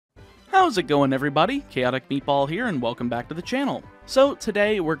How's it going, everybody? ChaoticMeatball here, and welcome back to the channel. So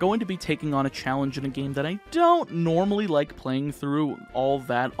today we're going to be taking on a challenge in a game that I don't normally like playing through all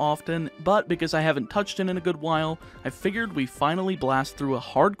that often, but because I haven't touched it in a good while, I figured we finally blast through a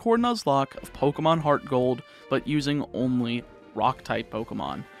hardcore Nuzlocke of Pokemon HeartGold, but using only Rock-type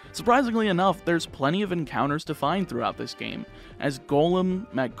Pokemon. Surprisingly enough, there's plenty of encounters to find throughout this game, as Golem,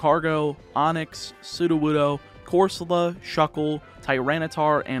 Magcargo, Onix, Sudowoodo, Corsola, Shuckle,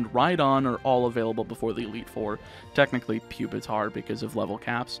 Tyranitar, and Rhydon are all available before the Elite Four, technically Pupitar because of level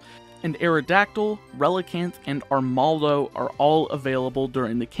caps, and Aerodactyl, Relicanth, and Armaldo are all available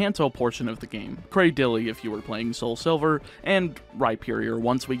during the Kanto portion of the game. Cradilly if you were playing Soul Silver, and Rhyperior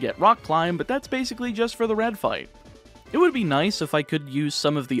once we get Rock Climb, but that's basically just for the red fight. It would be nice if I could use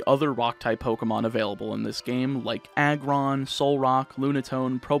some of the other Rock-type Pokemon available in this game, like Aggron, Solrock,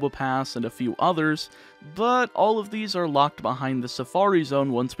 Lunatone, Probopass, and a few others, but all of these are locked behind the Safari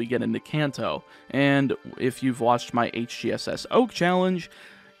Zone once we get into Kanto, and if you've watched my HGSS Oak Challenge,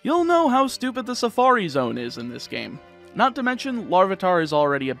 you'll know how stupid the Safari Zone is in this game. Not to mention, Larvitar is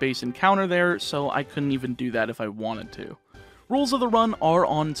already a base encounter there, so I couldn't even do that if I wanted to. Rules of the run are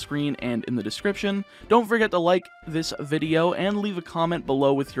on screen and in the description. Don't forget to like this video and leave a comment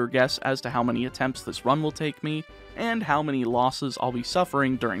below with your guess as to how many attempts this run will take me, and how many losses I'll be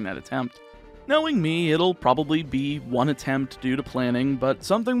suffering during that attempt. Knowing me, it'll probably be one attempt due to planning, but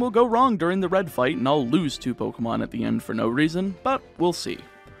something will go wrong during the red fight and I'll lose 2 Pokemon at the end for no reason, but we'll see.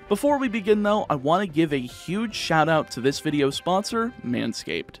 Before we begin though, I want to give a huge shout out to this video's sponsor,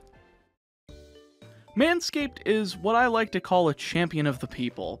 Manscaped. Manscaped is what I like to call a champion of the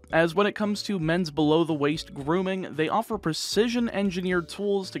people, as when it comes to men's below-the-waist grooming, they offer precision-engineered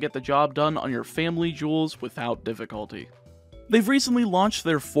tools to get the job done on your family jewels without difficulty. They've recently launched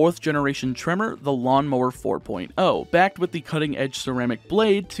their 4th generation trimmer, the Lawnmower 4.0, backed with the cutting-edge ceramic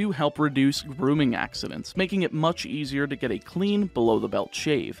blade to help reduce grooming accidents, making it much easier to get a clean, below-the-belt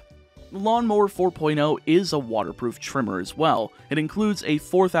shave. The Lawnmower 4.0 is a waterproof trimmer as well. It includes a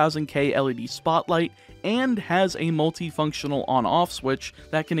 4000K LED spotlight and has a multifunctional on-off switch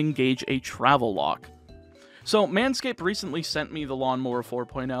that can engage a travel lock. So Manscaped recently sent me the Lawnmower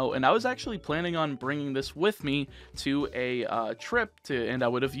 4.0, and I was actually planning on bringing this with me to a trip, and I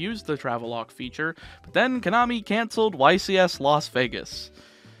would have used the travel lock feature, but then Konami canceled YCS Las Vegas.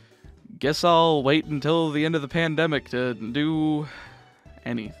 Guess I'll wait until the end of the pandemic to do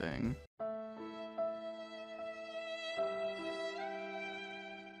anything.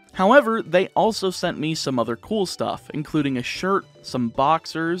 However, they also sent me some other cool stuff, including a shirt, some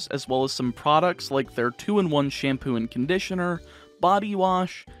boxers, as well as some products like their 2-in-1 shampoo and conditioner, body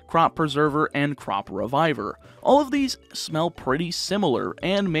wash, crop preserver, and crop reviver. All of these smell pretty similar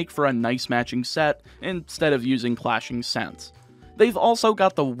and make for a nice matching set instead of using clashing scents. They've also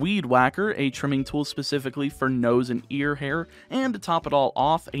got the Weed Whacker, a trimming tool specifically for nose and ear hair, and to top it all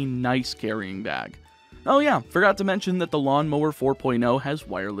off, a nice carrying bag. Oh yeah, forgot to mention that the Lawnmower 4.0 has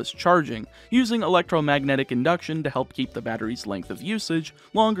wireless charging, using electromagnetic induction to help keep the battery's length of usage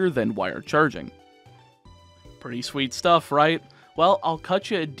longer than wired charging. Pretty sweet stuff, right? Well, I'll cut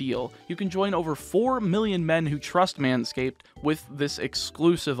you a deal. You can join over 4 million men who trust Manscaped with this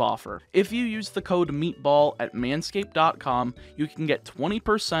exclusive offer. If you use the code MEATBALL at manscaped.com, you can get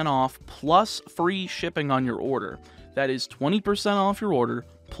 20% off plus free shipping on your order. That is 20% off your order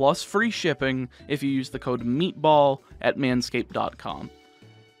plus free shipping if you use the code MEATBALL at manscaped.com.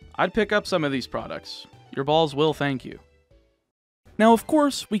 I'd pick up some of these products. Your balls will thank you. Now, of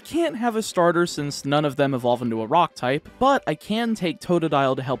course, we can't have a starter since none of them evolve into a rock type, but I can take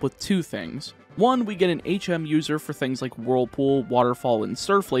Totodile to help with 2 things. 1, we get an HM user for things like Whirlpool, Waterfall, and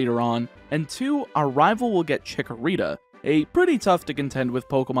Surf later on, and 2, our rival will get Chikorita, a pretty tough to contend with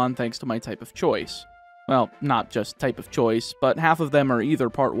Pokemon thanks to my type of choice. Well, not just type of choice, but half of them are either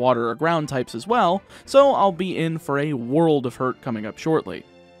part water or ground types as well, so I'll be in for a world of hurt coming up shortly.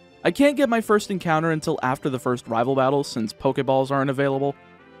 I can't get my first encounter until after the first rival battle since Pokeballs aren't available,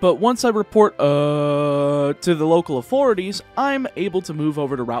 but once I report to the local authorities, I'm able to move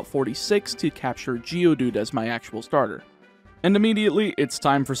over to Route 46 to capture Geodude as my actual starter. And immediately, it's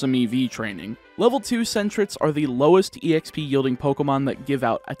time for some EV training. Level 2 Sentrets are the lowest EXP yielding Pokemon that give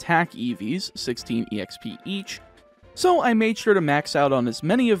out attack EVs, 16 EXP each, so I made sure to max out on as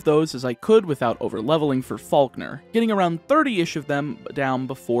many of those as I could without overleveling for Falkner, getting around 30-ish of them down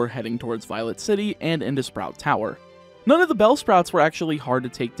before heading towards Violet City and into Sprout Tower. None of the Bellsprouts were actually hard to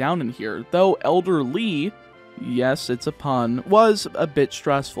take down in here, though Elder Lee, yes, it's a pun, was a bit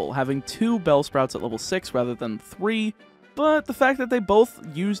stressful, having 2 Bellsprouts at level 6 rather than 3, but the fact that they both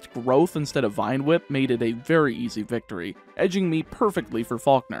used Growth instead of Vine Whip made it a very easy victory, edging me perfectly for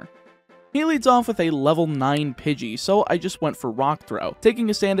Falkner. He leads off with a level 9 Pidgey, so I just went for Rock Throw, taking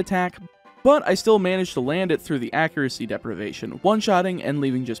a Sand Attack, but I still managed to land it through the accuracy deprivation, one-shotting and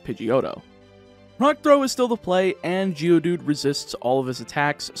leaving just Pidgeotto. Rock Throw is still the play, and Geodude resists all of his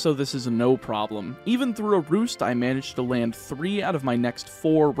attacks, so this is no problem. Even through a Roost, I managed to land 3 out of my next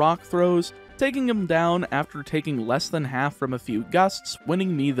 4 Rock Throws, taking him down after taking less than half from a few gusts,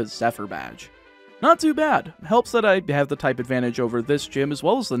 winning me the Zephyr Badge. Not too bad. Helps that I have the type advantage over this gym as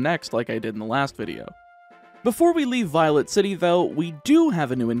well as the next like I did in the last video. Before we leave Violet City though, we do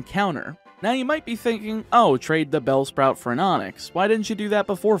have a new encounter. Now you might be thinking, oh, trade the Bellsprout for an Onix. Why didn't you do that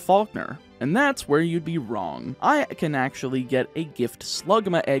before Faulkner? And that's where you'd be wrong. I can actually get a gift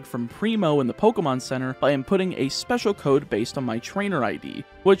Slugma egg from Primo in the Pokemon Center by inputting a special code based on my trainer ID,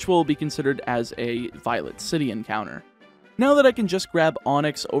 which will be considered as a Violet City encounter. Now that I can just grab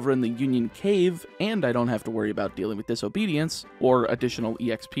Onix over in the Union Cave, and I don't have to worry about dealing with Disobedience, or additional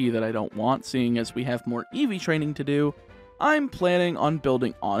EXP that I don't want, seeing as we have more Eevee training to do, I'm planning on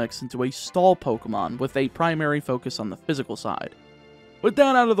building Onix into a stall Pokemon with a primary focus on the physical side. With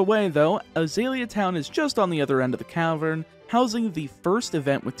that out of the way though, Azalea Town is just on the other end of the cavern, housing the first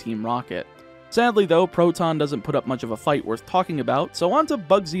event with Team Rocket. Sadly though, Proton doesn't put up much of a fight worth talking about, so on to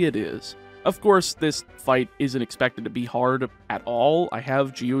Bugsy it is. Of course, this fight isn't expected to be hard at all. I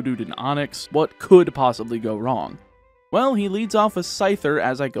have Geodude and Onix. What could possibly go wrong? Well, he leads off with Scyther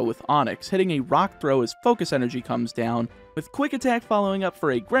as I go with Onix, hitting a Rock Throw as Focus Energy comes down, with Quick Attack following up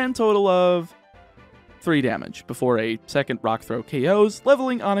for a grand total of 3 damage, before a second Rock Throw KOs,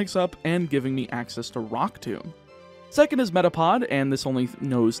 leveling Onix up and giving me access to Rock Tomb. Second is Metapod, and this only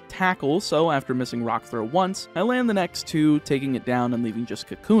knows Tackle, so after missing Rock Throw once, I land the next 2, taking it down and leaving just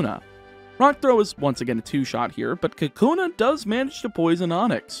Kakuna. Rock Throw is once again a 2-shot here, but Kakuna does manage to poison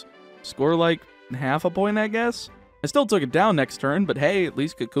Onix. Score like half a point, I guess? I still took it down next turn, but hey, at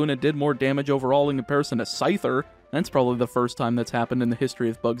least Kakuna did more damage overall in comparison to Scyther. That's probably the first time that's happened in the history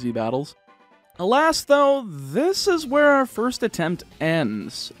of Bugsy battles. Alas though, this is where our first attempt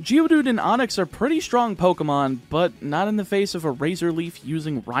ends. Geodude and Onix are pretty strong Pokemon, but not in the face of a Razor Leaf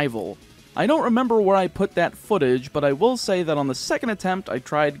using Rival. I don't remember where I put that footage, but I will say that on the second attempt I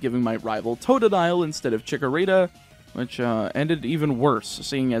tried giving my rival Totodile instead of Chikorita, which ended even worse,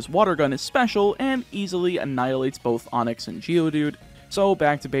 seeing as Water Gun is special and easily annihilates both Onix and Geodude. So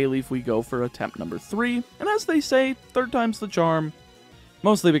back to Bayleaf we go for attempt number 3, and as they say, third time's the charm.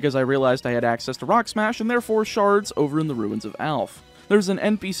 Mostly because I realized I had access to Rock Smash and therefore shards over in the ruins of Alph. There's an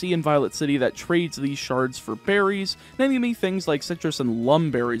NPC in Violet City that trades these shards for berries, naming me things like citrus and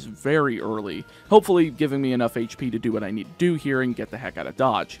lumberries very early, hopefully giving me enough HP to do what I need to do here and get the heck out of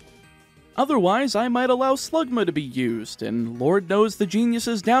Dodge. Otherwise, I might allow Slugma to be used, and Lord knows the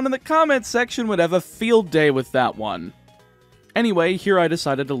geniuses down in the comments section would have a field day with that one. Anyway, here I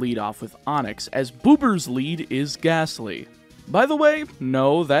decided to lead off with Onix, as Boober's lead is Ghastly. By the way,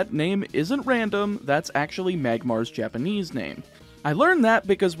 no, that name isn't random, that's actually Magmar's Japanese name. I learned that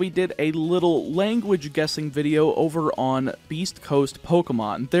because we did a little language guessing video over on Beast Coast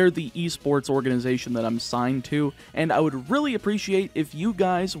Pokemon. They're the esports organization that I'm signed to, and I would really appreciate if you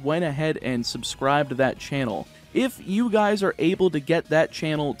guys went ahead and subscribed to that channel. If you guys are able to get that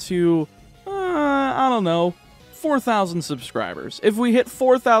channel to, I don't know, 4,000 subscribers. If we hit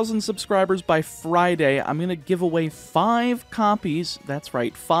 4,000 subscribers by Friday, I'm going to give away 5 copies, that's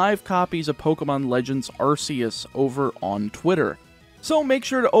right, 5 copies of Pokemon Legends Arceus over on Twitter. So make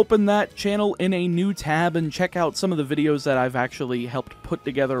sure to open that channel in a new tab and check out some of the videos that I've actually helped put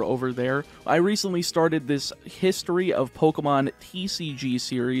together over there. I recently started this History of Pokemon TCG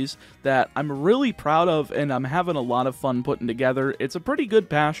series that I'm really proud of and I'm having a lot of fun putting together. It's a pretty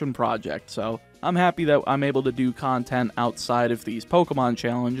good passion project, so I'm happy that I'm able to do content outside of these Pokemon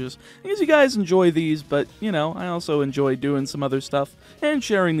challenges, because you guys enjoy these, but, you know, I also enjoy doing some other stuff and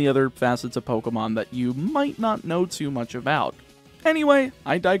sharing the other facets of Pokemon that you might not know too much about. Anyway,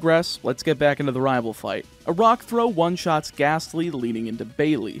 I digress, let's get back into the rival fight. A Rock Throw one-shots Ghastly leading into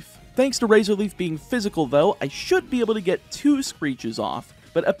Bayleaf. Thanks to Razor Leaf being physical though, I should be able to get 2 Screeches off,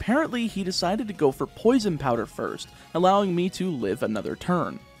 but apparently he decided to go for Poison Powder first, allowing me to live another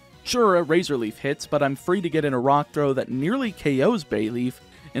turn. Sure, a Razor Leaf hits, but I'm free to get in a Rock Throw that nearly KOs Bayleaf,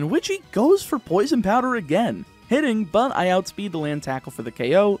 in which he goes for Poison Powder again, hitting, but I outspeed the land tackle for the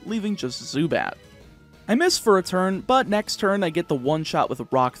KO, leaving just Zubat. I miss for a turn, but next turn I get the one-shot with a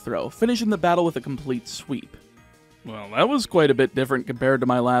Rock Throw, finishing the battle with a complete sweep. Well, that was quite a bit different compared to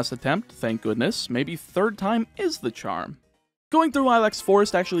my last attempt, thank goodness. Maybe third time is the charm. Going through Ilex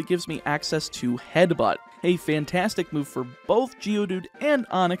Forest actually gives me access to Headbutt, a fantastic move for both Geodude and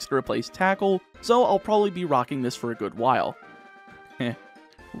Onix to replace Tackle, so I'll probably be rocking this for a good while.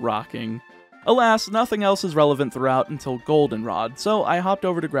 Rocking. Alas, nothing else is relevant throughout until Goldenrod, so I hopped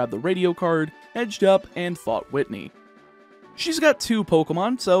over to grab the radio card, edged up, and fought Whitney. She's got 2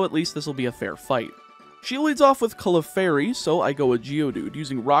 Pokemon, so at least this'll be a fair fight. She leads off with Clefairy, so I go a Geodude,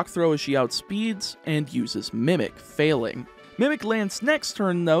 using Rock Throw as she outspeeds, and uses Mimic, failing. Mimic lands next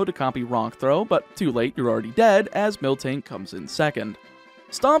turn though to copy Rock Throw, but too late, you're already dead, as Miltank comes in second.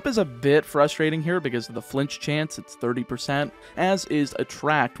 Stomp is a bit frustrating here because of the flinch chance, it's 30%, as is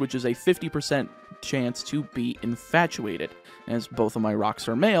Attract, which is a 50% chance to be infatuated, as both of my rocks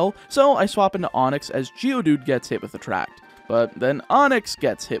are male, so I swap into Onix as Geodude gets hit with Attract, but then Onix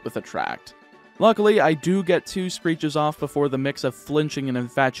gets hit with Attract. Luckily, I do get 2 Screeches off before the mix of flinching and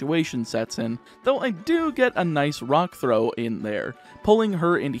infatuation sets in, though I do get a nice Rock Throw in there, pulling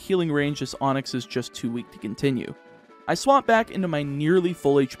her into healing range as Onix is just too weak to continue. I swap back into my nearly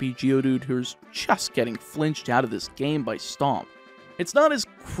full HP Geodude, who's just getting flinched out of this game by Stomp. It's not as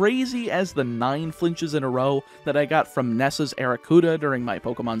crazy as the 9 flinches in a row that I got from Nessa's Arrokuda during my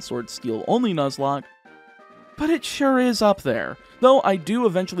Pokemon Sword Steel only Nuzlocke, but it sure is up there, though I do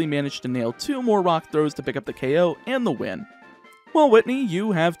eventually manage to nail 2 more Rock Throws to pick up the KO and the win. Well, Whitney,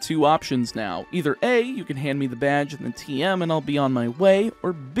 you have 2 options now. Either A, you can hand me the badge and the TM and I'll be on my way,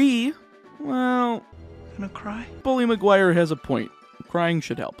 or B, well... Gonna cry? Bully McGuire has a point. Crying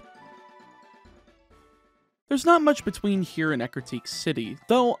should help. There's not much between here and Ecruteak City,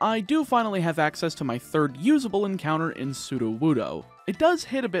 though I do finally have access to my 3rd usable encounter in Sudowoodo. It does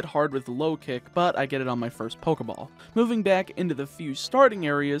hit a bit hard with the low kick, but I get it on my first Pokeball, moving back into the few starting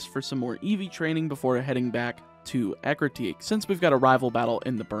areas for some more Eevee training before heading back to Ecruteak, since we've got a rival battle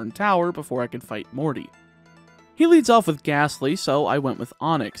in the Burn Tower before I can fight Morty. He leads off with Ghastly, so I went with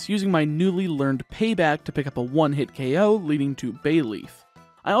Onix, using my newly learned Payback to pick up a 1-hit KO, leading to Bayleaf.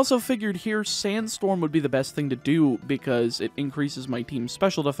 I also figured here Sandstorm would be the best thing to do because it increases my team's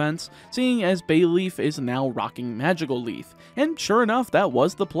special defense, seeing as Bayleaf is now rocking Magical Leaf. And sure enough, that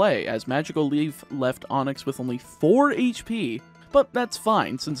was the play, as Magical Leaf left Onix with only 4 HP, but that's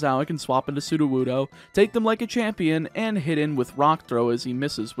fine, since now I can swap into Sudowoodo, take them like a champion, and hit in with Rock Throw as he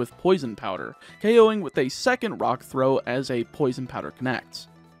misses with Poison Powder, KOing with a second Rock Throw as a Poison Powder connects.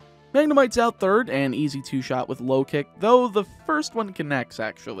 Magnemite's out third, an easy 2-shot with low kick, though the first one connects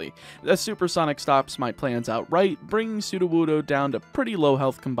actually. A Supersonic stops my plans outright, bringing Sudowoodo down to pretty low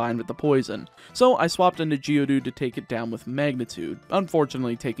health combined with the poison, so I swapped into Geodude to take it down with Magnitude,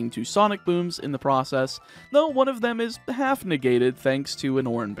 unfortunately taking 2 Sonic Booms in the process, though one of them is half negated thanks to an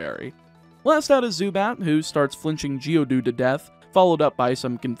Oranberry. Last out is Zubat, who starts flinching Geodude to death, followed up by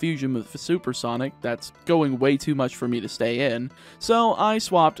some confusion with Supersonic that's going way too much for me to stay in, so I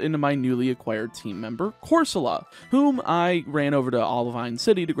swapped into my newly acquired team member, Corsola, whom I ran over to Olivine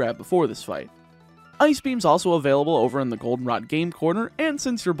City to grab before this fight. Ice Beam's also available over in the Goldenrod Game Corner, and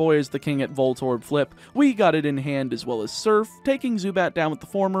since your boy is the king at Voltorb Flip, we got it in hand as well as Surf, taking Zubat down with the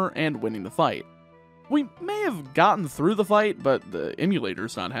former and winning the fight. We may have gotten through the fight, but the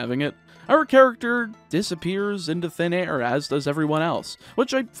emulator's not having it. Our character disappears into thin air, as does everyone else,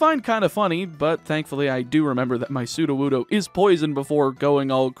 which I find kind of funny, but thankfully I do remember that my Sudowoodo is poisoned before going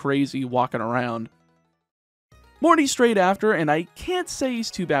all crazy walking around. Morty's straight after, and I can't say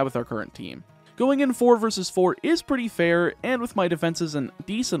he's too bad with our current team. Going in 4 versus 4 is pretty fair, and with my defenses and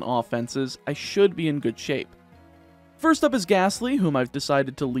decent offenses, I should be in good shape. First up is Ghastly, whom I've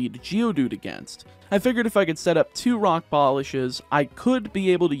decided to lead Geodude against. I figured if I could set up 2 Rock Polishes, I could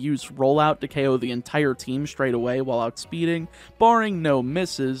be able to use Rollout to KO the entire team straight away while outspeeding, barring no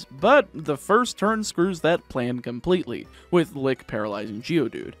misses, but the first turn screws that plan completely, with Lick paralyzing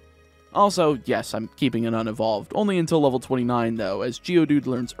Geodude. Also, yes, I'm keeping it unevolved, only until level 29 though, as Geodude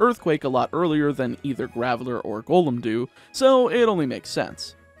learns Earthquake a lot earlier than either Graveler or Golem do, so it only makes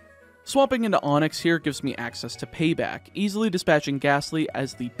sense. Swapping into Onix here gives me access to Payback, easily dispatching Ghastly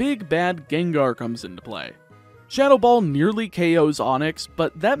as the big bad Gengar comes into play. Shadow Ball nearly KOs Onix,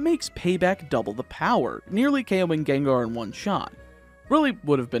 but that makes Payback double the power, nearly KOing Gengar in one shot. Really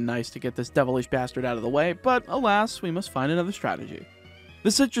would have been nice to get this devilish bastard out of the way, but alas, we must find another strategy. The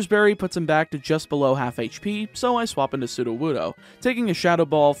Citrus Berry puts him back to just below half HP, so I swap into Sudowoodo, taking a Shadow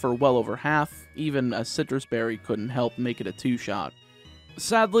Ball for well over half. Even a Citrus Berry couldn't help make it a 2-shot.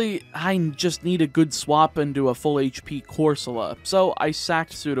 Sadly, I just need a good swap into a full HP Corsola, so I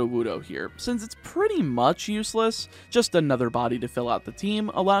sacked Sudowoodo here, since it's pretty much useless, just another body to fill out the team,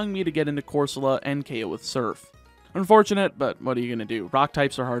 allowing me to get into Corsola and KO with Surf. Unfortunate, but what are you gonna do? Rock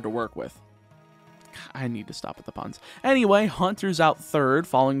types are hard to work with. I need to stop with the puns. Anyway, Hunter's out third,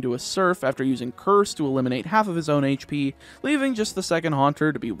 falling to a Surf after using Curse to eliminate half of his own HP, leaving just the second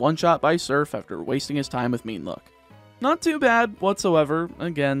Haunter to be one-shot by Surf after wasting his time with Mean Look. Not too bad whatsoever.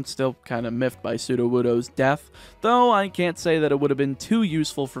 Again, still kind of miffed by Sudowoodo's death, though I can't say that it would have been too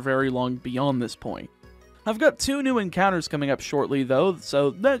useful for very long beyond this point. I've got 2 new encounters coming up shortly though,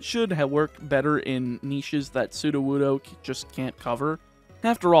 so that should work better in niches that Sudowoodo just can't cover.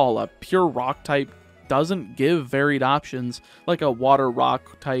 After all, a pure rock type doesn't give varied options like a water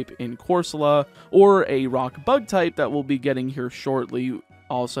rock type in Corsola, or a rock bug type that we'll be getting here shortly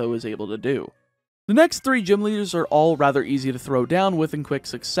also is able to do. The next 3 gym leaders are all rather easy to throw down with in quick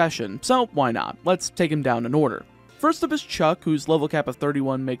succession, so why not? Let's take him down in order. First up is Chuck, whose level cap of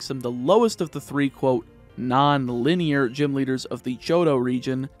 31 makes him the lowest of the 3, quote, non-linear gym leaders of the Johto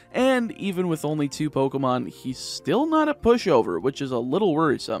region, and even with only 2 Pokemon, he's still not a pushover, which is a little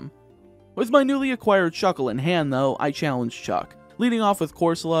worrisome. With my newly acquired Shuckle in hand though, I challenge Chuck, leading off with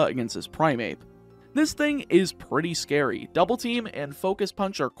Corsola against his Primeape. This thing is pretty scary. Double Team and Focus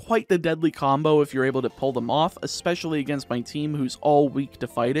Punch are quite the deadly combo if you're able to pull them off, especially against my team who's all weak to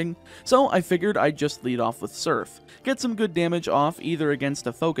fighting, so I figured I'd just lead off with Surf. Get some good damage off either against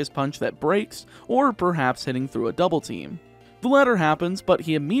a Focus Punch that breaks, or perhaps hitting through a Double Team. The latter happens, but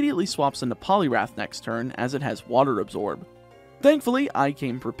he immediately swaps into Poliwrath next turn as it has Water Absorb. Thankfully, I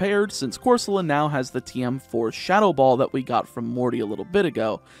came prepared since Corsola now has the TM4 Shadow Ball that we got from Morty a little bit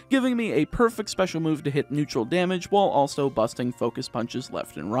ago, giving me a perfect special move to hit neutral damage while also busting Focus Punches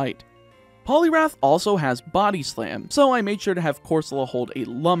left and right. Poliwrath also has Body Slam, so I made sure to have Corsola hold a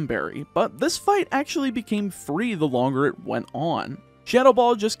Lumberry, but this fight actually became free the longer it went on. Shadow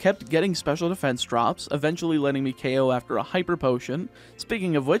Ball just kept getting special defense drops, eventually letting me KO after a Hyper Potion.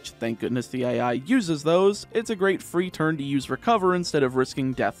 Speaking of which, thank goodness the AI uses those, it's a great free turn to use Recover instead of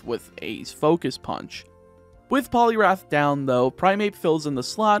risking death with a Focus Punch. With Poliwrath down though, Primeape fills in the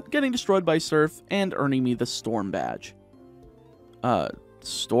slot, getting destroyed by Surf, and earning me the Storm Badge.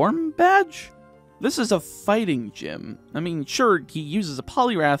 Storm Badge? This is a fighting gym. I mean, sure, he uses a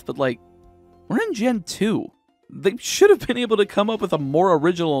Poliwrath, but like, we're in Gen 2. They should have been able to come up with a more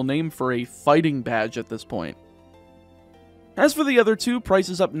original name for a fighting badge at this point. As for the other 2, Price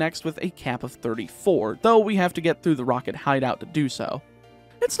is up next with a cap of 34, though we have to get through the Rocket Hideout to do so.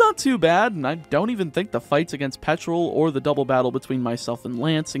 It's not too bad, and I don't even think the fights against Petrol or the double battle between myself and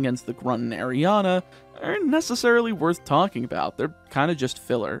Lance against the Grunt and Ariana are necessarily worth talking about. They're kinda just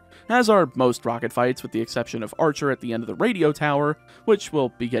filler, as are most Rocket fights with the exception of Archer at the end of the radio tower, which we'll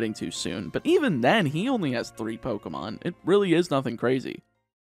be getting to soon, but even then he only has 3 Pokemon. It really is nothing crazy.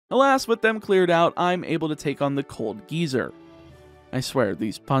 Alas, with them cleared out, I'm able to take on the Cold Geezer. I swear,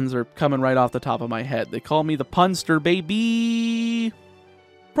 these puns are coming right off the top of my head. They call me the Punster, baby!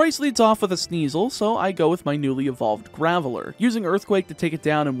 Price leads off with a Sneasel, so I go with my newly evolved Graveler, using Earthquake to take it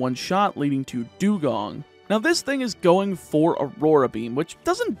down in one shot, leading to Dugong. Now this thing is going for Aurora Beam, which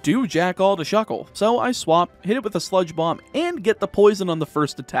doesn't do jack all to Shuckle, so I swap, hit it with a Sludge Bomb, and get the poison on the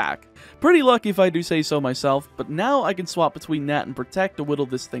first attack. Pretty lucky if I do say so myself, but now I can swap between that and Protect to whittle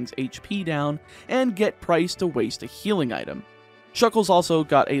this thing's HP down, and get Price to waste a healing item. Shuckle's also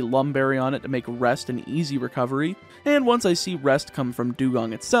got a Lumberry on it to make Rest an easy recovery, and once I see Rest come from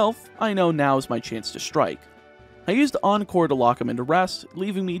Dugong itself, I know now is my chance to strike. I used Encore to lock him into Rest,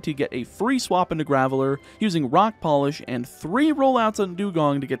 leaving me to get a free swap into Graveler, using Rock Polish and 3 rollouts on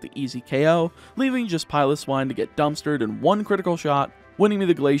Dugong to get the easy KO, leaving just Piloswine to get dumpstered in 1 critical shot, winning me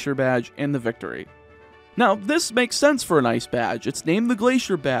the Glacier Badge and the victory. Now, this makes sense for an Ice Badge. It's named the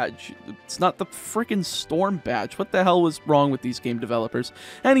Glacier Badge. It's not the frickin' Storm Badge. What the hell was wrong with these game developers?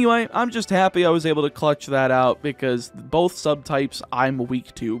 Anyway, I'm just happy I was able to clutch that out because both subtypes I'm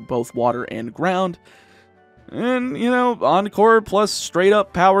weak to, both water and ground. And, you know, Encore plus straight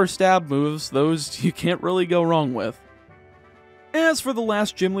up power stab moves, those you can't really go wrong with. As for the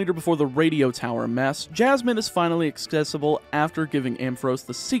last gym leader before the radio tower mess, Jasmine is finally accessible after giving Ampharos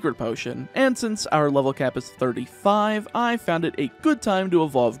the secret potion, and since our level cap is 35, I found it a good time to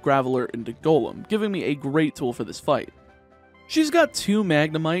evolve Graveler into Golem, giving me a great tool for this fight. She's got 2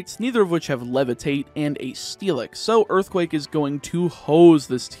 Magnemites, neither of which have Levitate, and a Steelix, so Earthquake is going to hose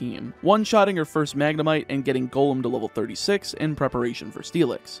this team, one-shotting her first Magnemite and getting Golem to level 36 in preparation for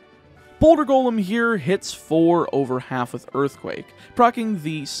Steelix. Boulder Golem here hits 4 over half with Earthquake, proccing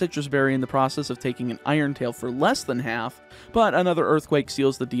the Citrus Berry in the process of taking an Iron Tail for less than half, but another Earthquake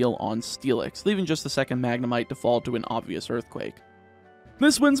seals the deal on Steelix, leaving just the second Magnemite to fall to an obvious Earthquake.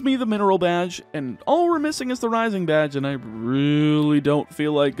 This wins me the Mineral Badge, and all we're missing is the Rising Badge, and I really don't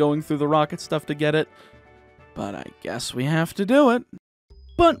feel like going through the Rocket stuff to get it, but I guess we have to do it.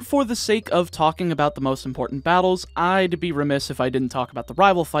 But for the sake of talking about the most important battles, I'd be remiss if I didn't talk about the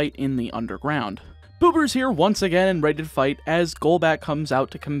rival fight in the Underground. Boober's here once again and ready to fight as Golbat comes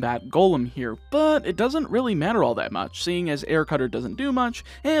out to combat Golem here, but it doesn't really matter all that much, seeing as Air Cutter doesn't do much,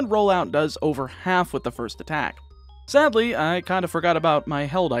 and Rollout does over half with the first attack. Sadly, I kinda forgot about my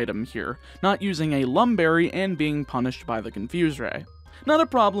held item here, not using a Lumberry and being punished by the Confuse Ray. Not a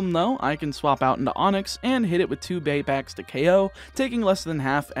problem though, I can swap out into Onix and hit it with 2 Baybacks to KO, taking less than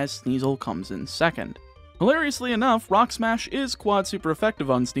half as Sneasel comes in second. Hilariously enough, Rock Smash is quad super effective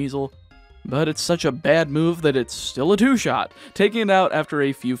on Sneasel, but it's such a bad move that it's still a 2-shot, taking it out after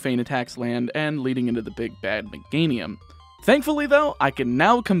a few feint attacks land and leading into the big bad Meganium. Thankfully though, I can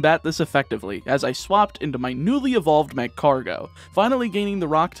now combat this effectively, as I swapped into my newly evolved Magcargo, finally gaining the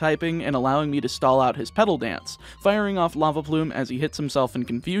rock typing and allowing me to stall out his Petal Dance, firing off Lava Plume as he hits himself in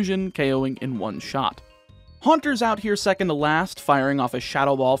confusion, KOing in 1 shot. Haunter's out here second to last, firing off a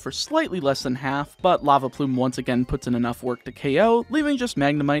Shadow Ball for slightly less than half, but Lava Plume once again puts in enough work to KO, leaving just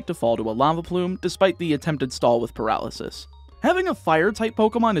Magnemite to fall to a Lava Plume, despite the attempted stall with Paralysis. Having a Fire-type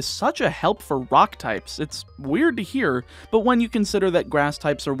Pokemon is such a help for Rock types. It's weird to hear, but when you consider that Grass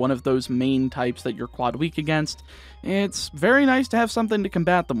types are one of those main types that you're quad weak against, it's very nice to have something to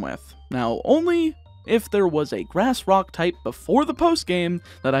combat them with. Now, only if there was a Grass-Rock type before the postgame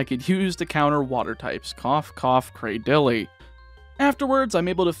that I could use to counter Water types. Cough, cough, Cradilly. Afterwards, I'm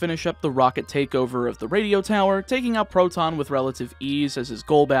able to finish up the rocket takeover of the radio tower, taking out Proton with relative ease as his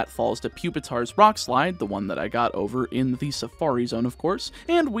Golbat falls to Pupitar's Rock Slide, the one that I got over in the Safari Zone of course,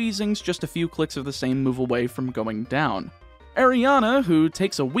 and Weezing's just a few clicks of the same move away from going down. Ariana, who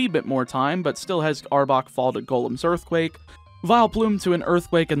takes a wee bit more time but still has Arbok fall to Golem's Earthquake, Vileplume to an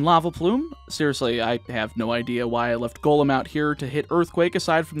Earthquake and Lava Plume. Seriously, I have no idea why I left Golem out here to hit Earthquake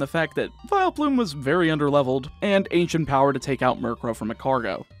aside from the fact that Vileplume was very underleveled, and Ancient Power to take out Murkrow from a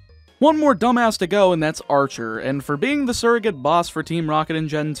Cargo. One more dumbass to go, and that's Archer, and for being the surrogate boss for Team Rocket in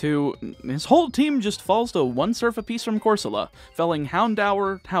Gen 2, his whole team just falls to 1 Surf apiece from Corsola, felling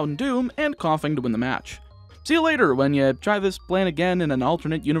Houndour, Houndoom, and Coughing to win the match. See you later when you try this plan again in an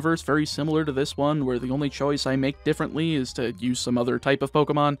alternate universe very similar to this one, where the only choice I make differently is to use some other type of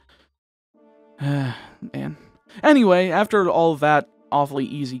Pokemon. Man. Anyway, after all that awfully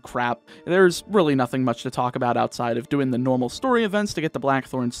easy crap, there's really nothing much to talk about outside of doing the normal story events to get to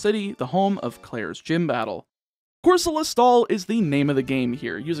Blackthorn City, the home of Claire's gym battle. Corsola Stall is the name of the game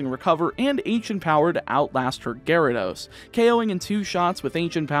here, using Recover and Ancient Power to outlast her Gyarados, KOing in 2 shots with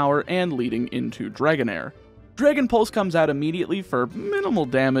Ancient Power and leading into Dragonair. Dragon Pulse comes out immediately for minimal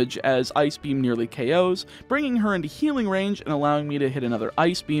damage as Ice Beam nearly KOs, bringing her into healing range and allowing me to hit another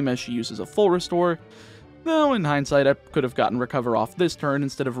Ice Beam as she uses a full restore. Though in hindsight I could have gotten Recover off this turn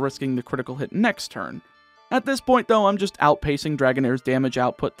instead of risking the critical hit next turn. At this point though, I'm just outpacing Dragonair's damage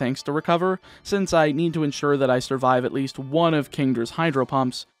output thanks to Recover, since I need to ensure that I survive at least one of Kingdra's Hydro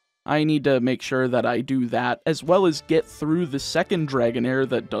Pumps. I need to make sure that I do that, as well as get through the second Dragonair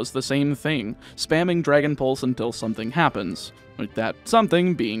that does the same thing, spamming Dragon Pulse until something happens, with that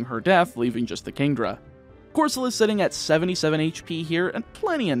something being her death, leaving just the Kingdra. Corsola is sitting at 77 HP here, and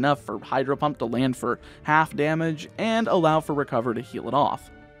plenty enough for Hydro Pump to land for half damage, and allow for Recover to heal it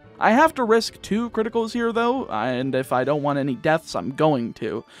off. I have to risk 2 criticals here though, and if I don't want any deaths, I'm going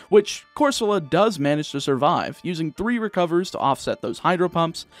to, which Corsola does manage to survive, using 3 recovers to offset those Hydro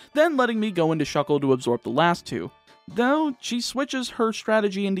Pumps, then letting me go into Shuckle to absorb the last 2. Though, she switches her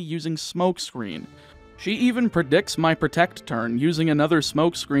strategy into using Smokescreen. She even predicts my Protect turn, using another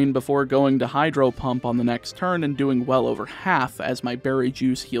Smokescreen before going to Hydro Pump on the next turn and doing well over half as my Berry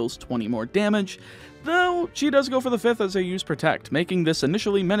Juice heals 20 more damage, though she does go for the 5th as I use Protect, making this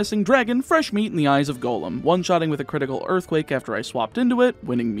initially menacing dragon fresh meat in the eyes of Golem, one-shotting with a critical Earthquake after I swapped into it,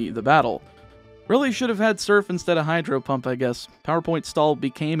 winning me the battle. Really should have had Surf instead of Hydro Pump, I guess. PowerPoint Stall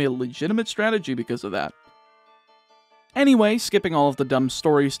became a legitimate strategy because of that. Anyway, skipping all of the dumb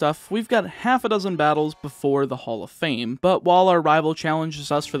story stuff, we've got half a dozen battles before the Hall of Fame, but while our rival challenges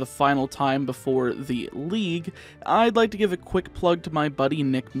us for the final time before the League, I'd like to give a quick plug to my buddy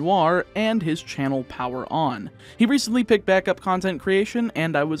Nick Noir and his channel Power On. He recently picked back up content creation,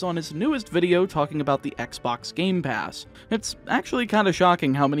 and I was on his newest video talking about the Xbox Game Pass. It's actually kinda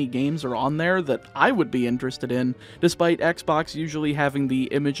shocking how many games are on there that I would be interested in, despite Xbox usually having the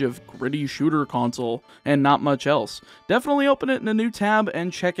image of gritty shooter console, and not much else. Definitely open it in a new tab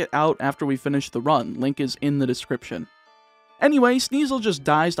and check it out after we finish the run, link is in the description. Anyway, Sneasel just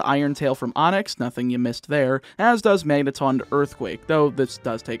dies to Iron Tail from Onix, nothing you missed there, as does Magneton to Earthquake, though this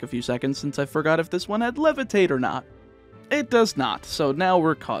does take a few seconds since I forgot if this one had Levitate or not. It does not, so now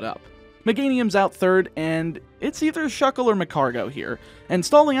we're caught up. Meganium's out third, and it's either Shuckle or Magcargo here, and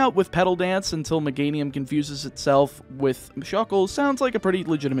stalling out with Petal Dance until Meganium confuses itself with Shuckle sounds like a pretty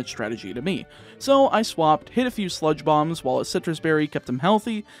legitimate strategy to me. So I swapped, hit a few Sludge Bombs while a Citrus Berry kept him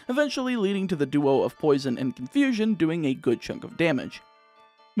healthy, eventually leading to the duo of Poison and Confusion doing a good chunk of damage.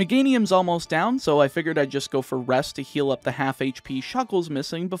 Meganium's almost down, so I figured I'd just go for Rest to heal up the half HP Shuckle's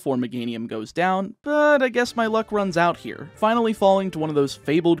missing before Meganium goes down, but I guess my luck runs out here, finally falling to one of those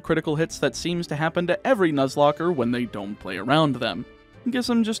fabled critical hits that seems to happen to every Nuzlocker when they don't play around them. I guess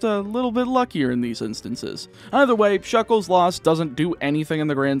I'm just a little bit luckier in these instances. Either way, Shuckle's loss doesn't do anything in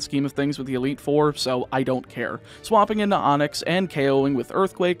the grand scheme of things with the Elite Four, so I don't care. Swapping into Onix and KOing with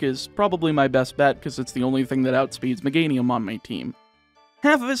Earthquake is probably my best bet because it's the only thing that outspeeds Meganium on my team.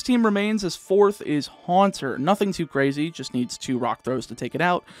 Half of his team remains, as fourth is Haunter. Nothing too crazy, just needs 2 rock throws to take it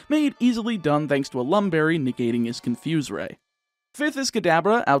out, made easily done thanks to a Lumberry negating his Confuse Ray. Fifth is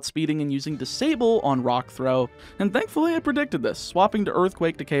Kadabra, outspeeding and using Disable on rock throw, and thankfully I predicted this, swapping to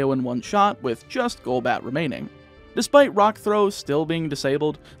Earthquake to KO in one shot with just Golbat remaining. Despite rock throw still being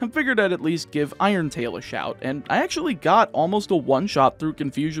disabled, I figured I'd at least give Iron Tail a shout, and I actually got almost a one-shot through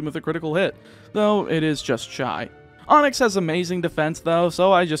Confusion with a critical hit, though it is just shy. Onix has amazing defense though,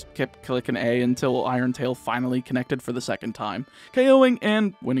 so I just kept clicking A until Iron Tail finally connected for the second time, KOing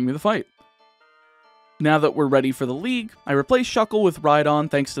and winning me the fight. Now that we're ready for the league, I replaced Shuckle with Rhydon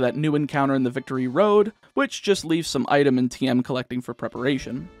thanks to that new encounter in the Victory Road, which just leaves some item and TM collecting for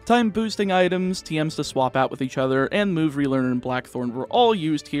preparation. Time boosting items, TMs to swap out with each other, and Move Relearner and Blackthorn were all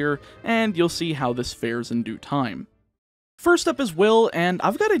used here, and you'll see how this fares in due time. First up is Will, and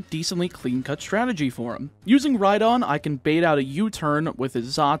I've got a decently clean-cut strategy for him. Using Rhydon, I can bait out a U-turn with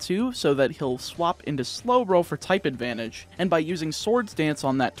his Xatu so that he'll swap into Slowbro for type advantage, and by using Swords Dance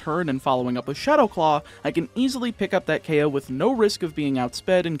on that turn and following up with Shadow Claw, I can easily pick up that KO with no risk of being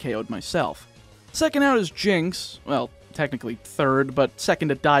outsped and KO'd myself. Second out is Jinx, well, technically third, but second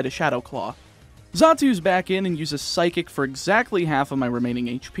to die to Shadow Claw. Xatu's back in and uses Psychic for exactly half of my remaining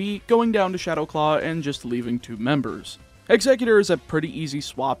HP, going down to Shadow Claw and just leaving 2 members. Executor is a pretty easy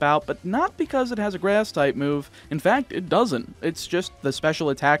swap out, but not because it has a Grass-type move. In fact, it doesn't. It's just the special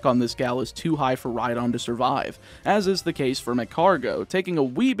attack on this gal is too high for Rhydon to survive, as is the case for Magcargo, taking a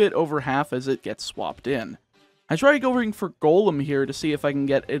wee bit over half as it gets swapped in. I try going for Golem here to see if I can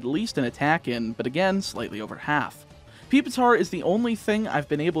get at least an attack in, but again, slightly over half. Pupitar is the only thing I've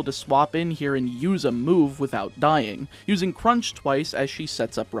been able to swap in here and use a move without dying, using Crunch twice as she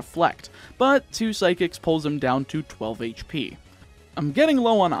sets up Reflect, but 2 Psychics pulls him down to 12 HP. I'm getting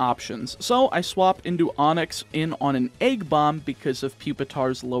low on options, so I swap into Onix in on an Egg Bomb because of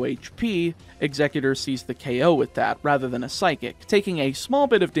Pupitar's low HP. Executor sees the KO with that, rather than a Psychic, taking a small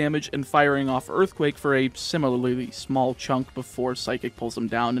bit of damage and firing off Earthquake for a similarly small chunk before Psychic pulls him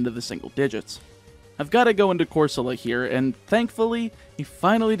down into the single digits. I've got to go into Corsola here, and thankfully, he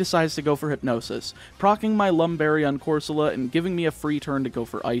finally decides to go for Hypnosis, proccing my Lumberry on Corsola and giving me a free turn to go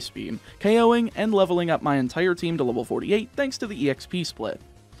for Ice Beam, KOing and leveling up my entire team to level 48 thanks to the EXP split.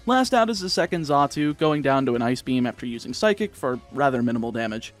 Last out is the second Xatu, going down to an Ice Beam after using Psychic for rather minimal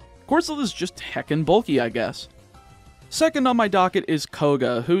damage. Corsola's just heckin' bulky, I guess. Second on my docket is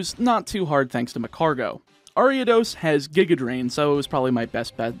Koga, who's not too hard thanks to Magcargo. Ariados has Giga Drain, so it was probably my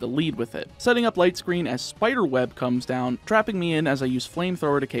best bet to lead with it, setting up Light Screen as Spider Web comes down, trapping me in as I use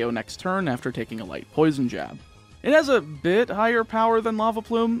Flamethrower to KO next turn after taking a light Poison Jab. It has a bit higher power than Lava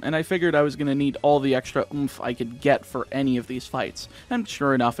Plume, and I figured I was going to need all the extra oomph I could get for any of these fights, and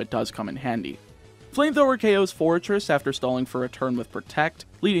sure enough it does come in handy. Flamethrower KOs Fortress after stalling for a turn with Protect,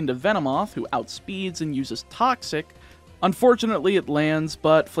 leading to Venomoth, who outspeeds and uses Toxic. Unfortunately, it lands,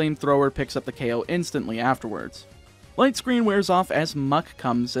 but Flamethrower picks up the KO instantly afterwards. Light Screen wears off as Muck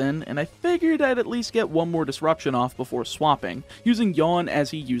comes in, and I figured I'd at least get one more disruption off before swapping, using Yawn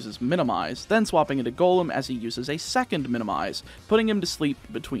as he uses Minimize, then swapping into Golem as he uses a second Minimize, putting him to sleep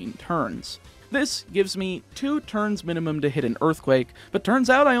between turns. This gives me 2 turns minimum to hit an Earthquake, but turns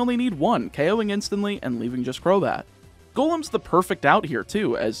out I only need 1, KOing instantly and leaving just Crobat. Golem's the perfect out here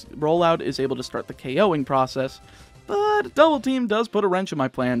too, as Rollout is able to start the KOing process, but Double Team does put a wrench in my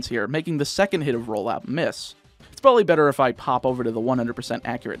plans here, making the second hit of Rollout miss. It's probably better if I pop over to the 100%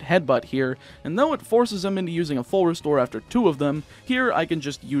 accurate Headbutt here, and though it forces him into using a full restore after 2 of them, here I can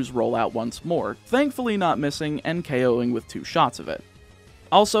just use Rollout once more, thankfully not missing and KOing with 2 shots of it.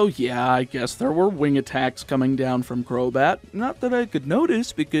 Also, yeah, I guess there were wing attacks coming down from Crobat, not that I could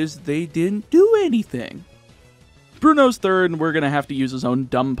notice because they didn't do anything. Bruno's third, and we're gonna have to use his own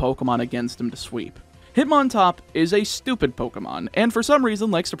dumb Pokemon against him to sweep. Hitmontop is a stupid Pokemon, and for some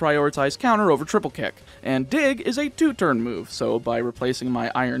reason likes to prioritize counter over triple kick, and Dig is a 2-turn move, so by replacing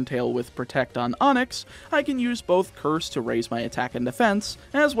my Iron Tail with Protect on Onix, I can use both Curse to raise my attack and defense,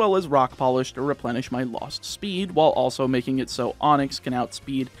 as well as Rock Polish to replenish my lost speed, while also making it so Onix can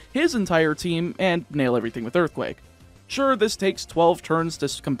outspeed his entire team and nail everything with Earthquake. Sure, this takes 12 turns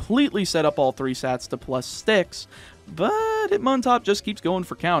to completely set up all 3 stats to plus sticks, but Hitmontop just keeps going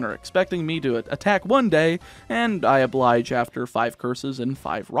for counter, expecting me to attack one day, and I oblige after 5 curses and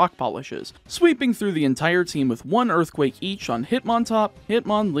 5 rock polishes, sweeping through the entire team with 1 Earthquake each on Hitmontop,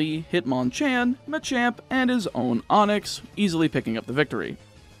 Hitmonlee, Hitmonchan, Machamp, and his own Onix, easily picking up the victory.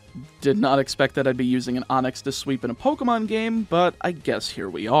 Did not expect that I'd be using an Onix to sweep in a Pokemon game, but I guess here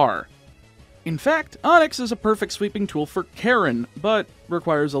we are. In fact, Onix is a perfect sweeping tool for Karen, but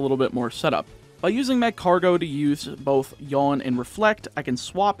requires a little bit more setup. By using Magcargo to use both Yawn and Reflect, I can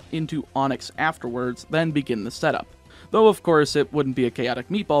swap into Onix afterwards, then begin the setup. Though of course it wouldn't be a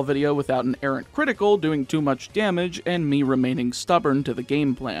ChaoticMeatball video without an errant critical doing too much damage and me remaining stubborn to the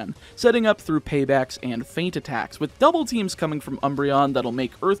game plan, setting up through paybacks and feint attacks, with double teams coming from Umbreon that'll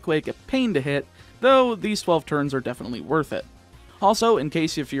make Earthquake a pain to hit, though these 12 turns are definitely worth it. Also, in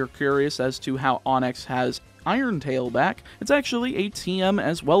case if you're curious as to how Onix has Iron Tail back, it's actually a TM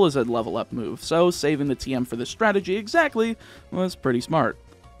as well as a level up move, so saving the TM for this strategy exactly was pretty smart.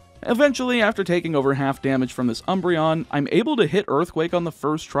 Eventually, after taking over half damage from this Umbreon, I'm able to hit Earthquake on the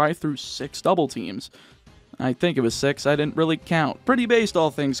first try through 6 double teams. I think it was 6, I didn't really count. Pretty based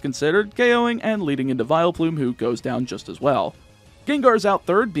all things considered, KOing and leading into Vileplume, who goes down just as well. Gengar's out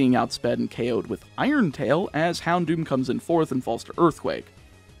third, being outsped and KO'd with Iron Tail, as Houndoom comes in fourth and falls to Earthquake.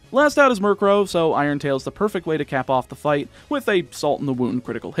 Last out is Murkrow, so Iron Tail's the perfect way to cap off the fight, with a Salt in the Wound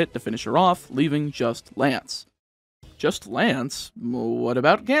critical hit to finish her off, leaving just Lance. Just Lance? What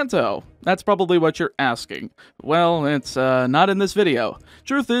about Kanto? That's probably what you're asking. Well, it's not in this video.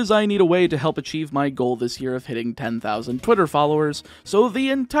 Truth is, I need a way to help achieve my goal this year of hitting 10,000 Twitter followers, so the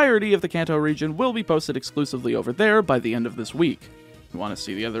entirety of the Kanto region will be posted exclusively over there by the end of this week. If you want to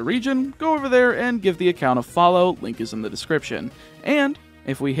see the other region, go over there and give the account a follow, link is in the description. And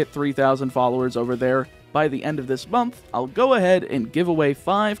if we hit 3,000 followers over there by the end of this month, I'll go ahead and give away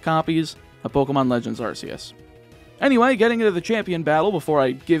 5 copies of Pokemon Legends Arceus. Anyway, getting into the champion battle before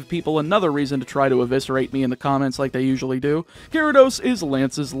I give people another reason to try to eviscerate me in the comments like they usually do, Gyarados is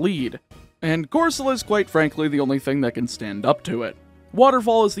Lance's lead. And Corsola is quite frankly the only thing that can stand up to it.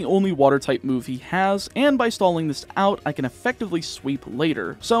 Waterfall is the only water-type move he has, and by stalling this out, I can effectively sweep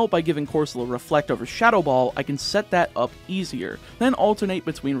later. So, by giving Corsola Reflect over Shadow Ball, I can set that up easier, then alternate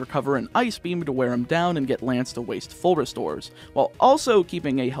between Recover and Ice Beam to wear him down and get Lance to waste full restores, while also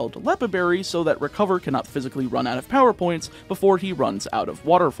keeping a held Lepa Berry so that Recover cannot physically run out of power points before he runs out of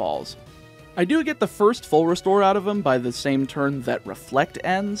Waterfalls. I do get the first full restore out of him by the same turn that Reflect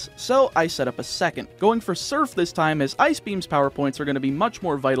ends, so I set up a second, going for Surf this time as Ice Beam's power points are going to be much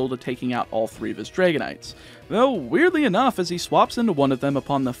more vital to taking out all 3 of his Dragonites. Though, weirdly enough, as he swaps into one of them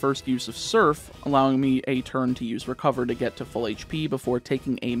upon the first use of Surf, allowing me a turn to use Recover to get to full HP before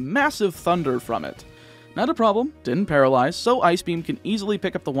taking a massive Thunder from it. Not a problem, didn't paralyze, so Ice Beam can easily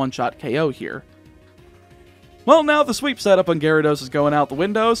pick up the one-shot KO here. Well, now the sweep setup on Gyarados is going out the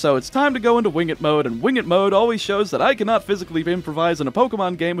window, so it's time to go into Wing It mode, and Wing It mode always shows that I cannot physically improvise in a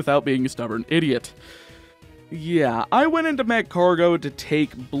Pokemon game without being a stubborn idiot. Yeah, I went into Magcargo to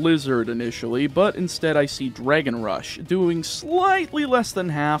take Blizzard initially, but instead I see Dragon Rush, doing slightly less than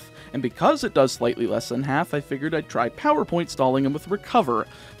half, and because it does slightly less than half, I figured I'd try PowerPoint stalling him with Recover,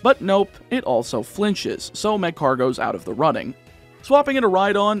 but nope, it also flinches, so Magcargo's out of the running. Swapping into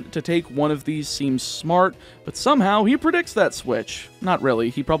Rhydon to take one of these seems smart, but somehow he predicts that switch. Not really,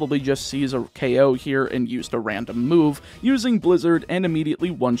 he probably just sees a KO here and used a random move, using Blizzard and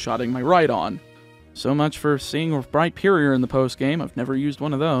immediately one-shotting my Rhydon. So much for seeing Rhyperior in the post-game, I've never used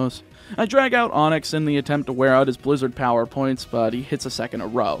one of those. I drag out Onix in the attempt to wear out his Blizzard power points, but he hits a second in a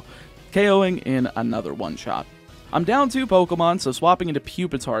row, KOing in another one-shot. I'm down 2 Pokemon, so swapping into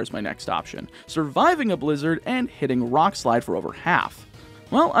Pupitar is my next option, surviving a Blizzard and hitting Rock Slide for over half.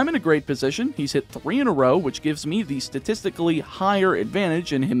 Well, I'm in a great position. He's hit 3 in a row, which gives me the statistically higher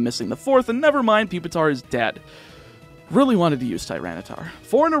advantage in him missing the 4th, and never mind, Pupitar is dead. Really wanted to use Tyranitar.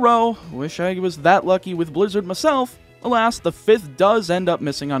 4 in a row, wish I was that lucky with Blizzard myself. Alas, the 5th does end up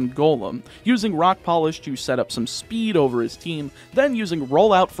missing on Golem, using Rock Polish to set up some speed over his team, then using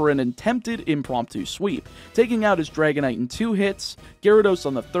Rollout for an attempted impromptu sweep, taking out his Dragonite in 2 hits, Gyarados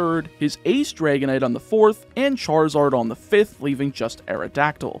on the 3rd, his Ace Dragonite on the 4th, and Charizard on the 5th, leaving just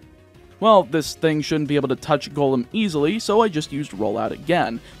Aerodactyl. Well, this thing shouldn't be able to touch Golem easily, so I just used Rollout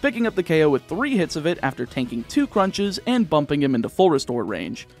again, picking up the KO with 3 hits of it after tanking 2 crunches and bumping him into full restore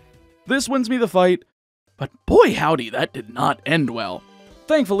range. This wins me the fight, but boy howdy, that did not end well.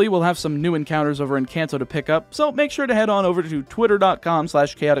 Thankfully, we'll have some new encounters over in Kanto to pick up, so make sure to head on over to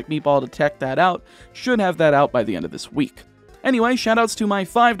twitter.com/ChaoticMeatball to check that out. Should have that out by the end of this week. Anyway, shoutouts to my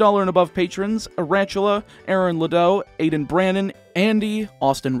 $5 and above patrons, Arachula, Aaron Ladeau, Aiden Brannon, Andy,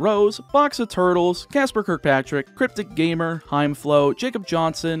 Austin Rose, Box of Turtles, Casper Kirkpatrick, Cryptic Gamer, Heimflow, Jacob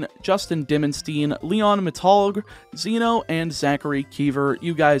Johnson, Justin Dimmenstein, Leon Metalg, Zeno, and Zachary Keever.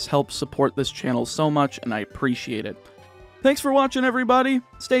 You guys help support this channel so much, and I appreciate it. Thanks for watching, everybody.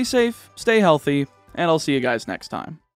 Stay safe, stay healthy, and I'll see you guys next time.